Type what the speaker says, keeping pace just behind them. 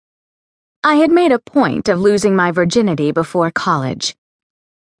I had made a point of losing my virginity before college.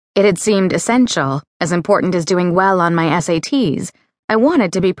 It had seemed essential, as important as doing well on my SATs. I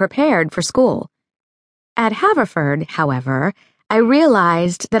wanted to be prepared for school. At Haverford, however, I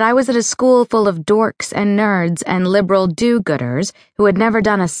realized that I was at a school full of dorks and nerds and liberal do-gooders who had never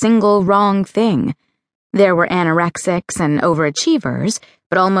done a single wrong thing. There were anorexics and overachievers,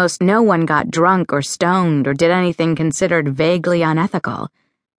 but almost no one got drunk or stoned or did anything considered vaguely unethical.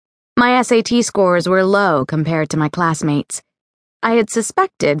 My SAT scores were low compared to my classmates. I had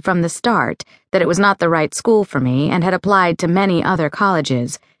suspected from the start that it was not the right school for me and had applied to many other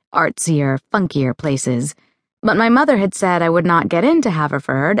colleges, artsier, funkier places. But my mother had said I would not get into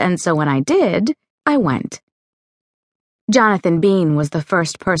Haverford, and so when I did, I went. Jonathan Bean was the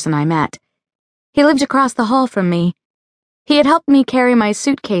first person I met. He lived across the hall from me. He had helped me carry my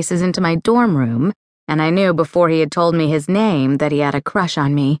suitcases into my dorm room, and I knew before he had told me his name that he had a crush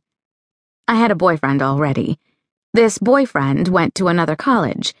on me. I had a boyfriend already. This boyfriend went to another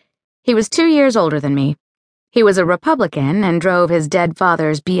college. He was 2 years older than me. He was a Republican and drove his dead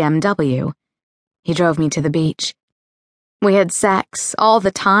father's BMW. He drove me to the beach. We had sex all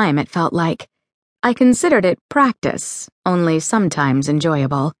the time, it felt like. I considered it practice, only sometimes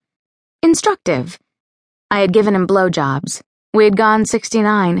enjoyable. Instructive. I had given him blowjobs. We had gone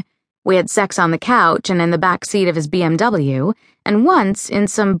 69. We had sex on the couch and in the back seat of his BMW, and once in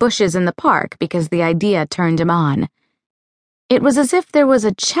some bushes in the park because the idea turned him on. It was as if there was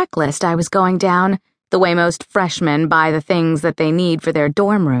a checklist I was going down, the way most freshmen buy the things that they need for their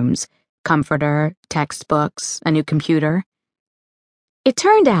dorm rooms: comforter, textbooks, a new computer. It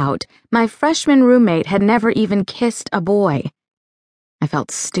turned out my freshman roommate had never even kissed a boy. I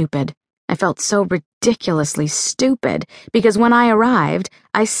felt stupid. I felt so ridiculously stupid because when I arrived,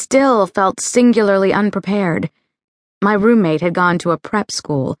 I still felt singularly unprepared. My roommate had gone to a prep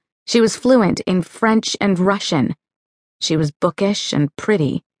school. She was fluent in French and Russian. She was bookish and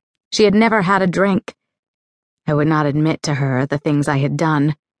pretty. She had never had a drink. I would not admit to her the things I had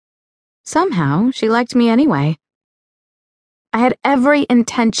done. Somehow, she liked me anyway. I had every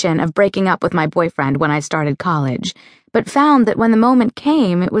intention of breaking up with my boyfriend when I started college, but found that when the moment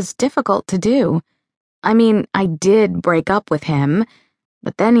came, it was difficult to do. I mean, I did break up with him,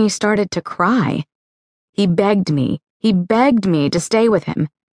 but then he started to cry. He begged me to stay with him.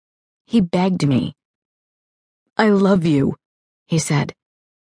 He begged me. "I love you," he said.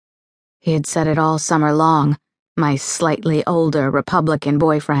 He had said it all summer long, my slightly older Republican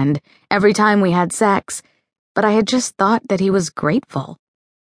boyfriend, every time we had sex, but I had just thought that he was grateful.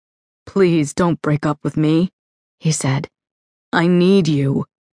 "Please don't break up with me," he said. "I need you."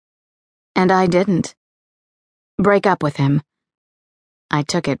 And I didn't break up with him. I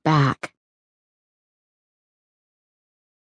took it back.